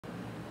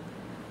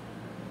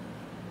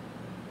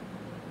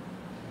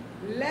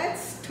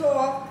Let's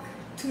talk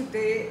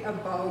today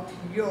about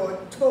your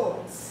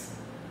thoughts.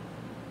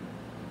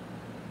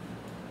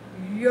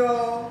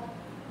 Your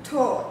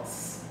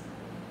thoughts.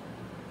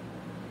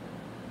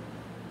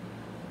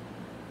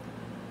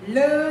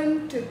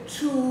 Learn to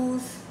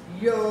choose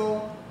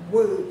your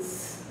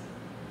words.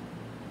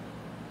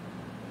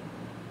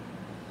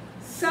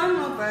 Some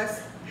of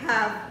us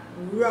have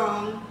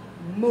wrong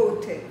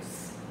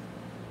motives.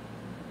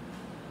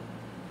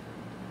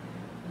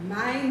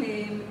 My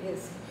name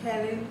is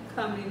Helen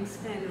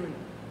Cummings-Henry,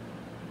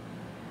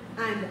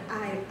 and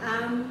I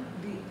am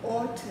the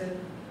author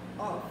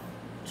of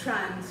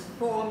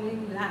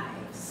Transforming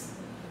Lives,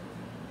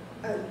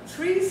 a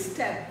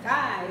 3-step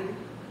guide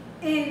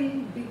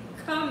in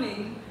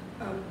becoming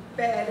a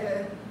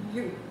better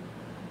you.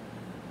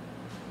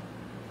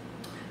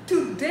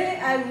 Today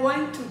I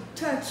want to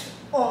touch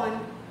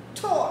on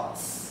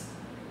thoughts.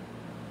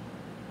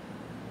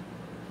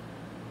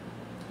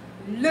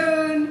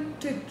 Learn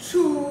to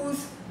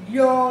choose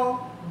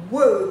your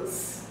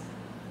words.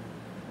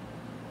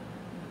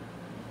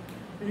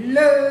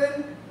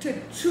 Learn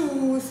to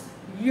choose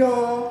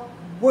your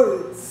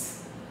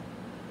words.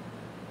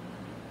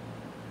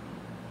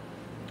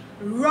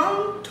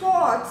 Wrong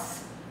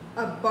thoughts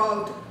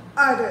about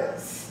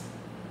others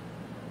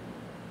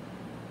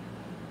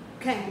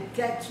can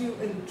get you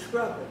in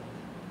trouble.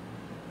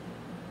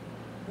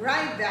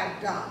 Write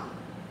that down.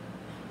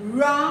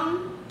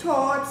 Wrong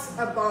thoughts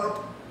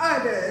about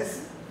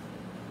others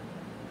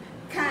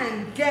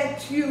can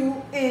get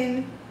you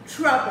in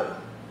trouble.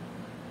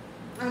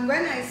 And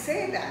when I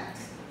say that,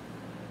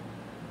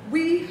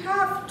 we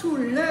have to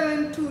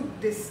learn to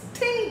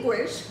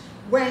distinguish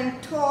when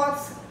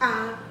thoughts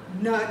are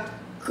not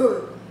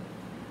good.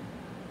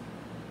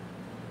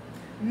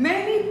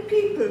 Many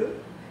people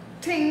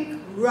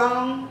think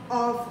wrong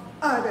of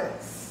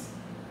others.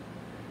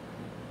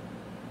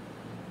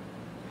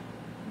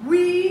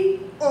 We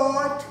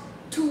ought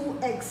to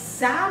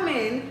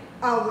examine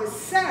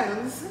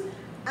ourselves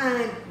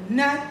and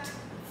not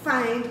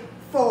find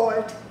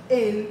fault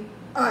in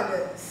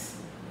others.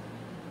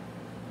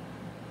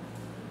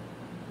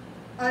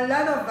 A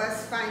lot of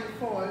us find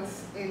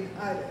faults in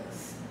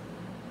others.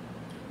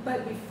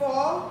 But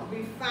before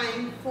we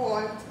find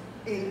fault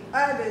in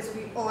others,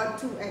 we ought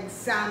to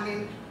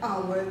examine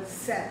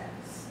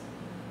ourselves.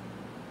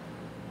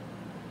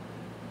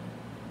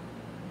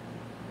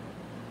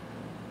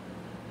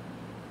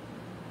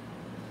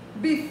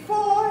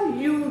 Before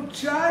you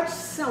judge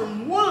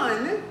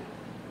someone,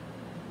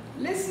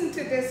 listen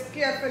to this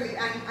carefully,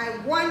 and I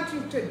want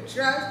you to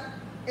jot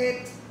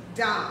it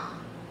down.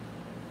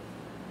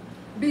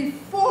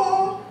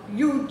 Before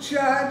you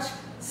judge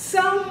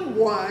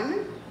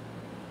someone,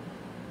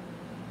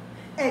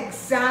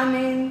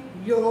 examine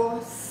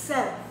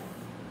yourself.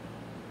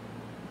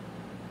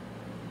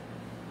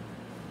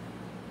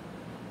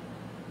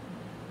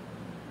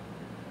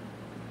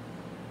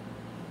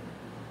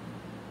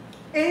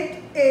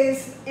 It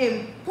is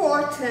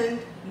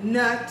important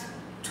not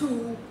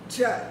to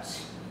judge.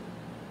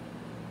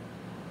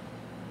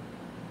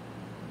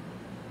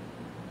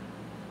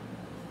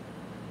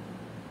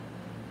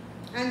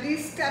 And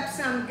these steps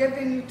I'm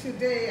giving you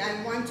today,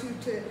 I want you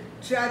to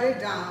jot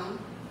it down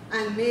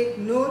and make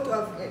note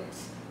of it.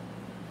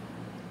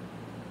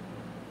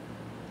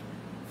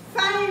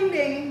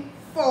 Finding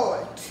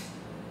fault,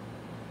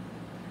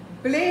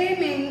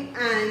 blaming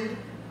and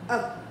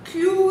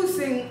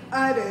accusing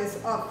others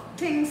of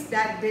things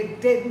that they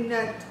did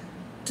not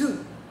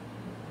do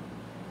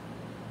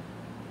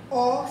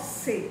or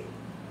say.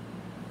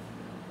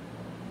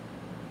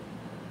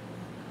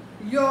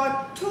 Your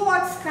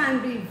thoughts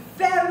can be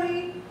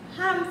very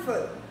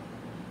harmful.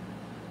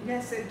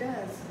 Yes, it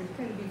does. It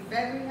can be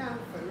very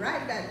harmful.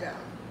 Write that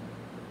down.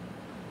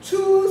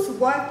 Choose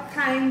what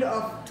kind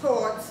of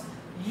thoughts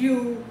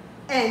you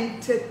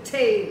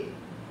entertain.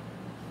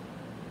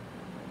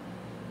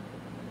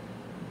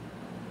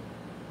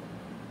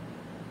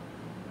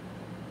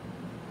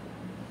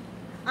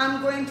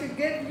 I'm going to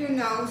give you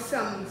now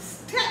some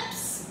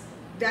steps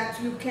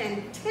that you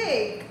can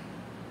take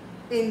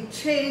in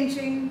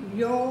changing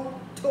your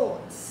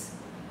thoughts.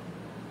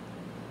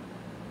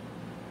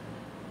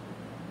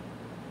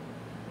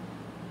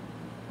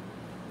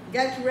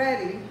 Get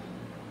ready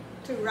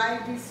to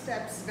write these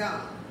steps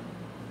down.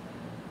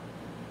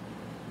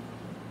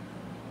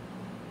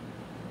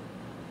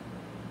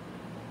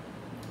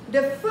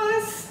 The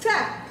first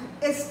step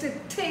is to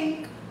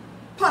think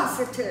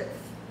positive.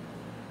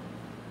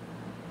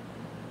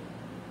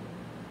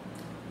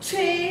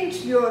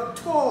 Change your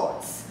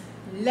thoughts.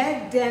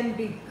 Let them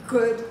be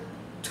good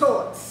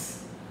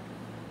thoughts.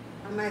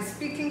 Am I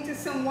speaking to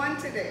someone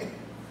today?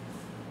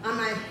 Am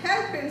I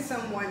helping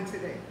someone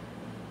today?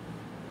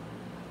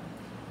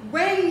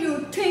 When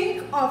you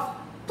think of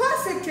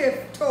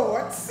positive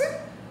thoughts,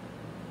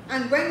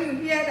 and when you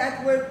hear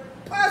that word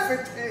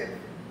positive,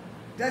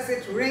 does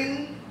it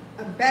ring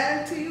a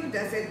bell to you?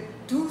 Does it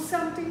do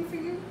something for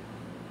you?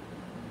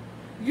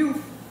 You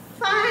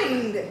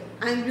find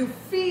and you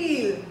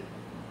feel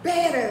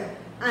better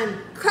and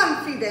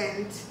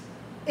confident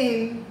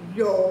in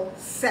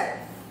yourself.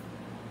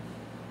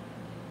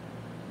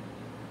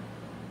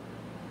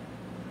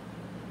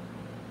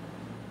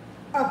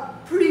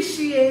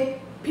 Appreciate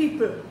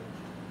people.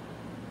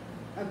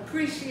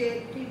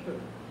 Appreciate people.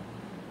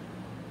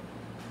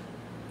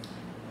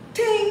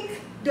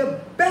 Think the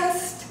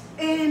best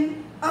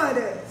in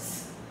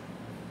others.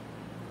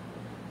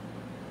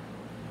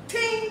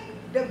 Think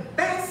the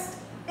best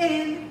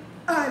in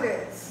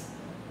others.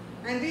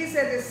 And these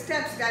are the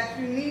steps that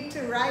you need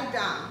to write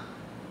down.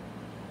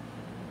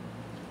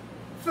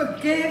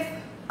 Forgive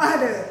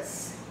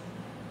others.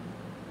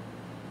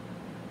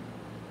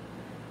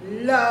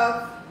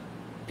 Love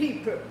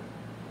people.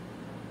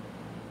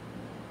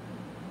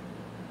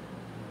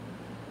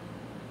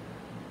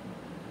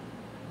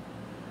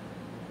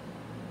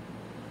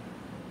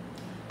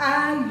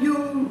 Are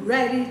you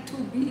ready to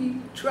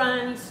be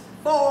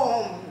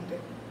transformed?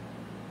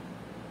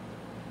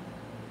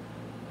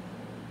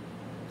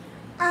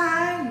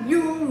 Are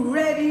you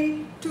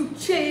ready to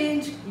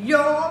change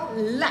your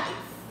life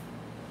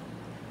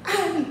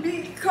and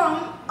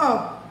become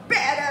a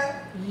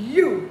better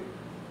you?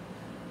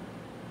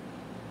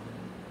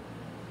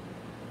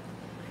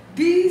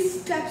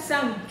 These steps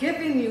I'm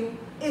giving you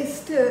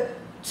is to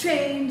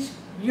change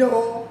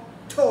your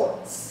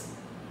thoughts.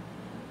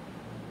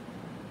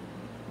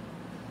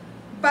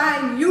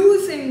 By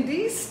using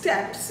these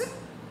steps,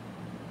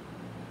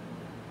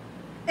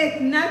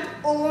 it not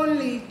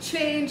only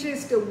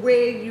changes the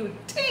way you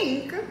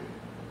think,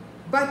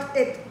 but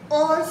it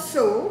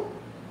also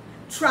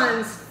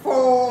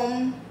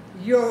transforms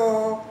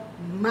your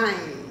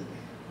mind.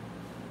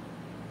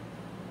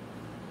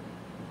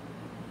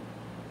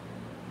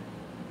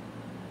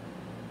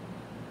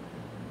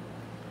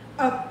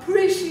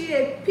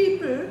 Appreciate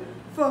people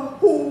for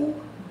who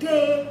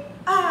they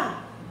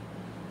are.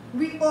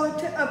 We ought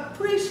to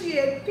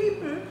appreciate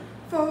people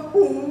for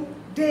who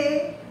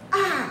they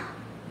are.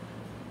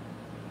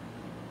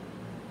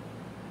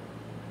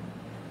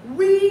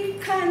 We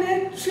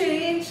cannot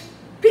change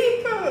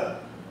people.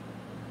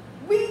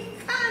 We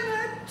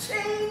cannot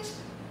change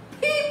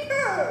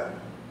people.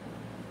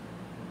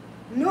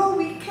 No,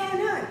 we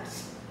cannot.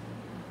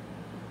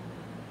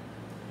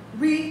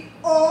 We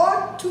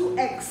ought to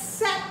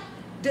accept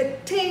the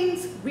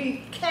things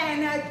we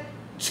cannot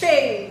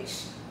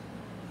change.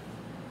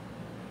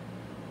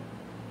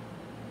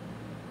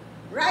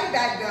 Write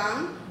that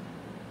down.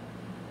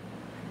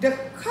 The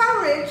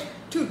courage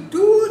to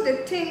do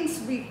the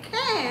things we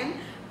can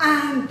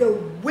and the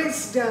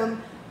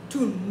wisdom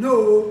to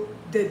know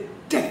the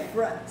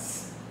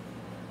difference.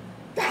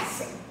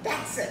 That's it.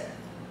 That's it.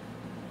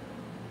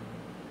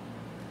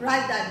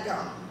 Write that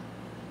down.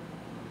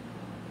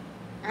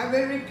 I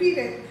will repeat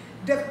it.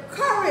 The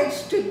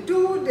courage to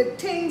do the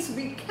things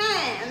we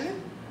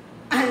can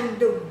and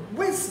the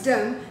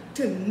wisdom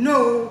to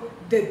know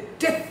the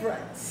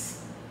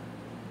difference.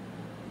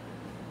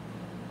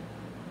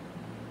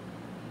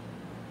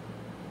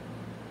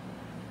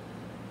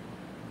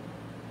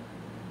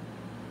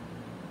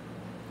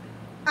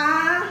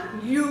 Are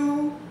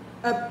you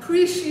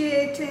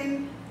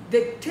appreciating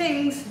the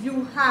things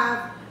you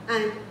have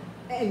and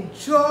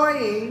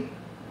enjoying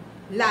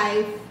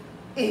life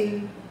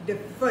in the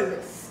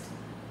fullest?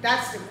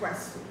 That's the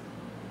question.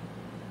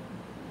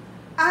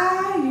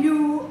 Are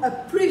you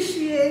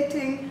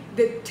appreciating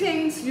the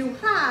things you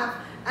have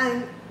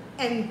and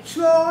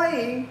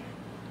enjoying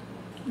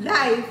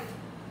life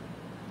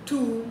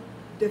to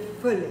the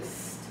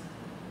fullest?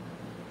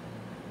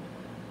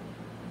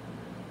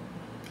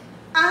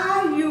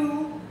 Are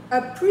you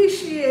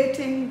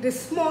appreciating the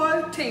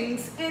small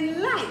things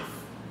in life?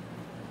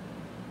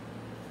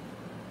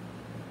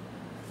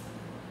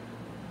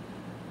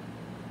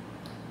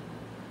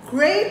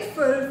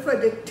 Grateful for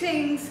the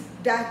things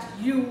that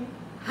you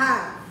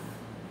have.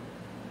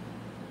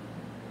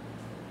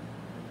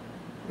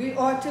 We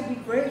ought to be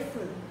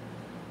grateful.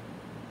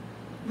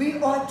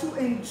 We ought to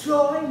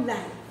enjoy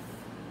life.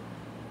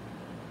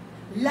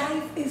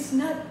 Life is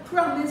not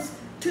promised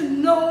to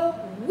no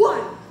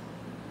one.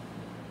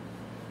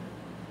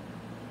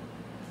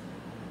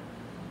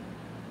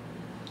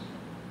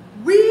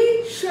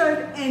 We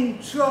should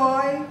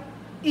enjoy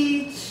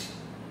each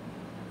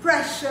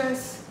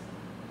precious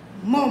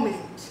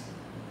moment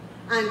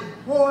and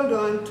hold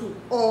on to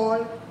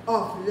all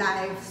of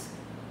life's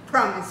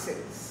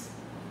promises.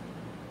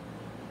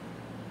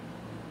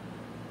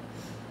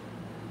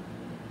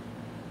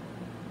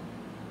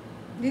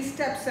 These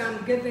steps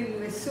I'm giving you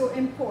is so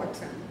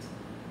important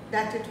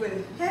that it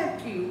will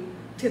help you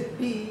to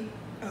be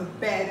a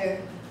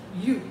better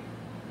you.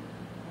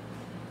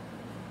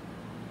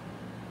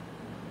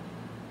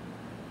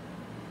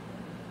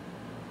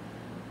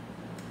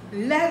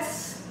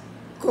 Let's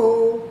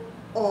go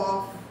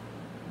of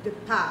the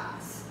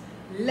past.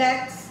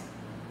 Let's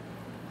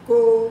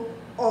go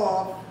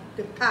of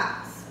the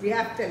past. We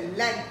have to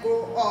let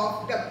go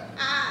of the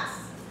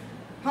past.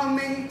 How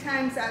many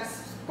times I've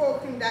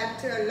spoken that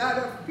to a lot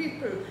of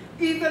people,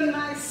 even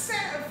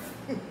myself.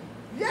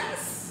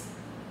 Yes,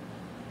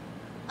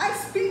 I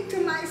speak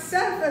to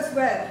myself as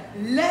well.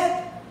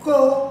 Let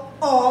go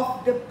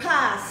of the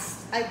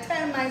past. I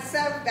tell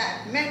myself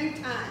that many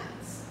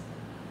times.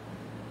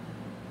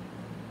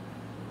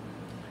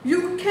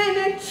 You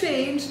cannot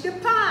change the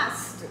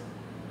past.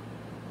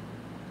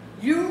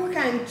 You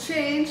can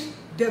change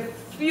the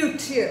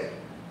future.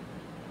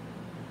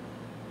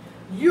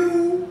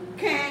 You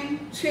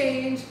can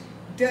change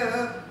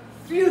the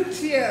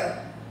future.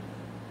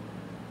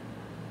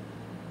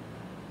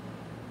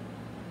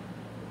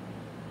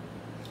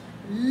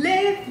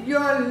 Live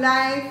your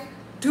life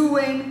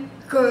doing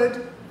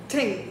good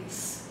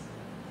things.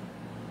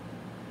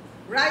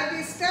 Write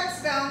these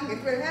steps down.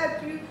 It will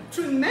help you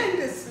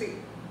tremendously.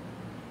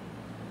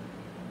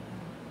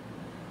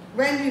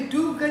 When you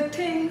do good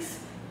things,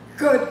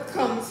 good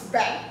comes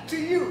back to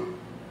you.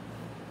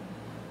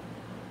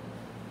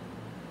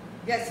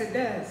 Yes, it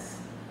does.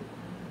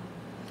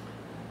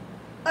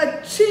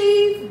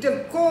 Achieve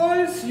the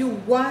goals you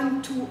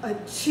want to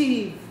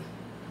achieve.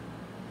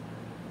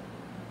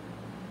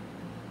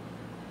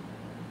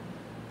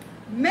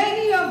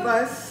 Many of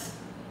us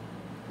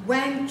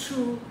went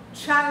through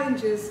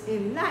challenges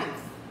in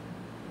life,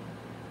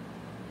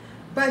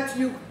 but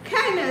you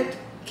cannot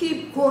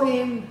keep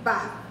going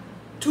back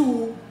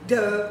to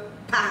the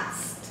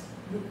past.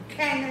 You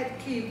cannot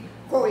keep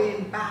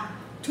going back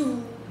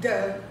to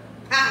the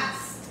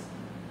past.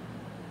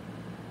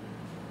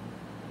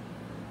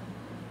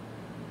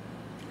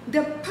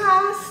 The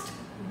past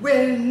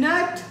will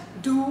not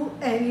do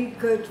any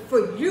good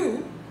for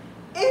you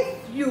if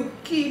you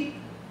keep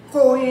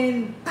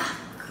going back.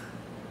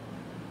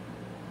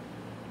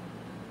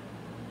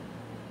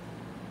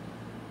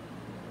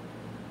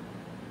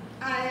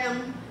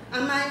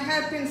 Am I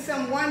helping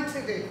someone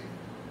today?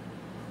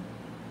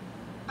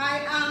 I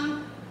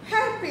am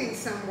helping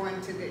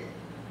someone today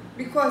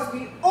because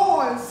we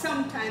all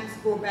sometimes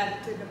go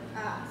back to the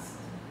past.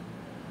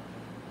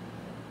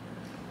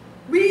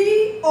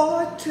 We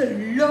ought to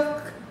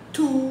look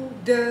to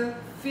the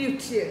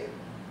future.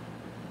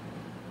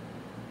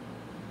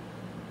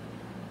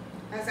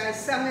 As I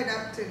sum it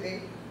up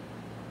today,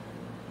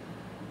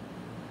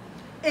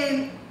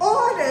 in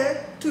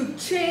order to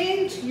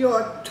change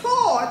your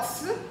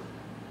thoughts,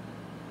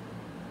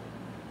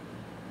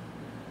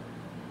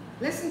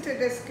 listen to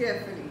this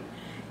carefully.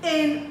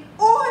 In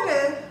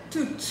order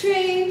to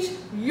change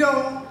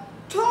your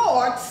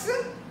thoughts,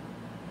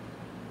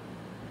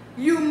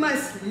 you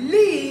must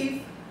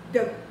leave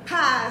the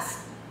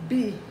past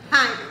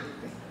behind.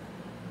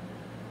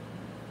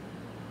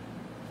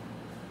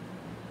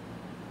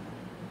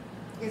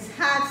 It's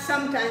hard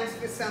sometimes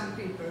for some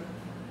people.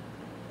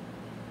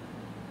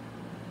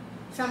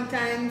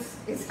 Sometimes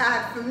it's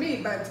hard for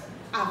me, but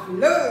I've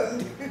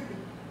learned,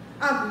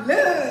 I've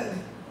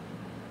learned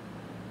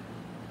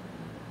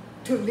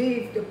to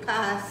leave the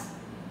past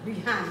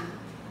behind.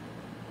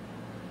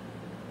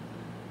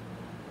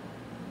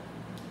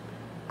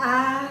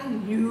 Are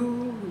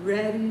you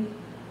ready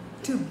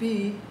to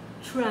be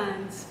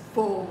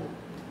transformed?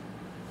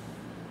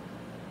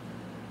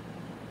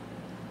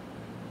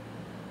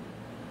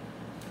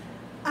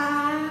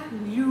 Are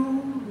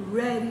you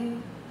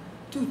ready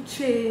to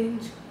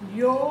change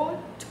your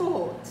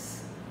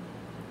thoughts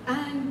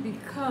and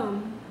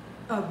become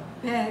a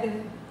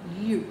better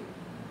you?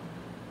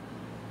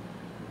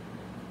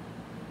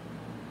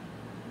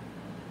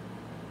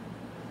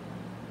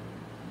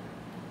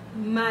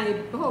 My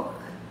book,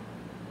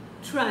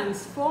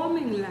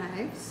 Transforming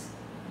Lives,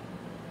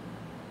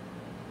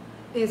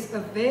 is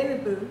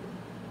available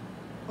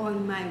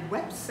on my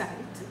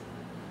website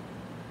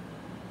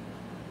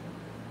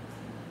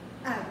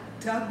at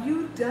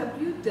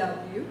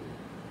www.Helen,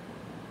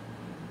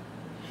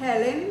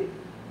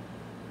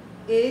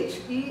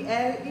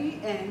 HELENCH.org.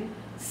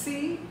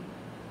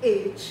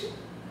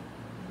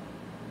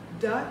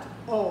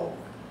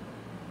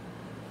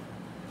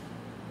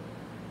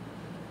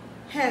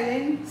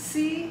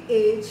 HelenCH.org.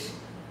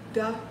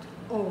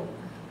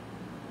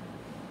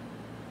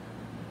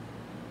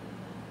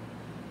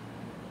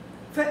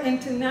 For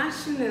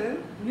international,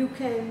 you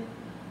can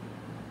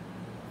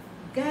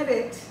get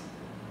it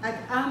at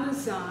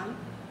Amazon.com.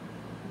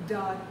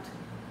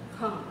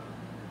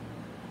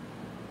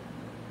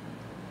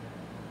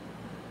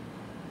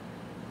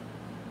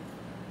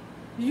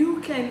 You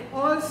can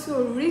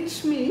also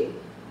reach me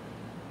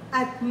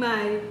at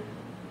my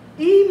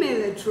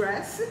email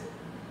address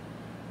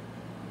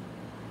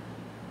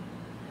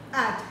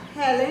at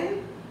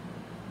Helen,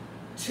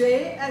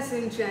 J as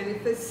in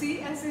Jennifer,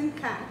 C as in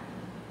cat,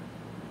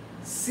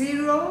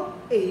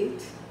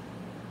 08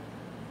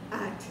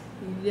 at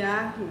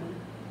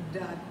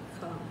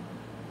yahoo.com.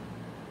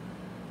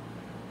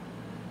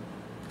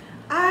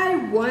 I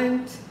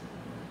want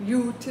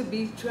you to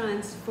be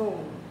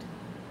transformed.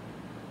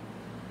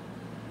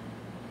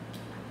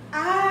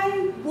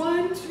 I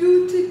want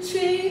you to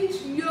change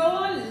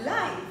your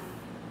life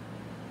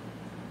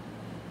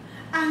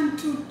and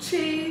to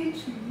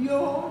change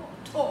your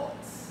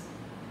thoughts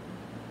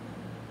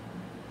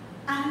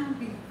and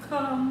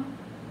become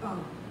a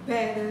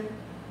better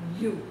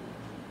you.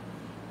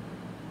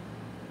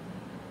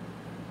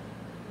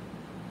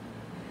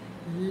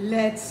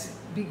 Let's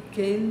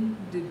begin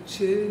the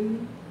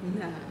journey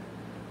now.